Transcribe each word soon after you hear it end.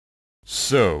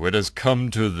So it has come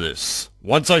to this.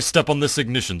 Once I step on this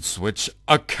ignition switch,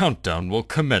 a countdown will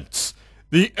commence,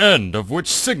 the end of which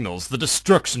signals the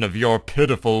destruction of your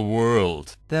pitiful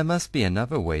world. There must be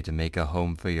another way to make a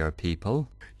home for your people.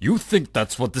 You think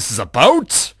that's what this is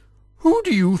about? Who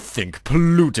do you think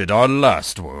polluted our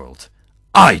last world?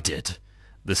 I did.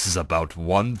 This is about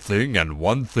one thing and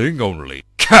one thing only.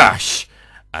 Cash!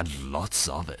 And lots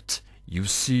of it. You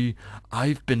see,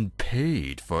 I've been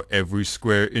paid for every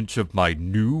square inch of my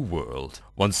new world.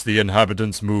 Once the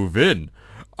inhabitants move in,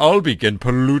 I'll begin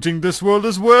polluting this world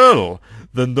as well.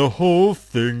 Then the whole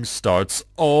thing starts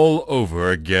all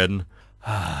over again.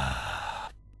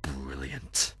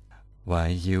 Brilliant. Why,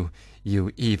 you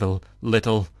evil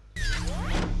little...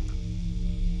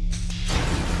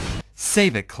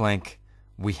 Save it, Clank.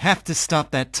 We have to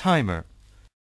stop that timer.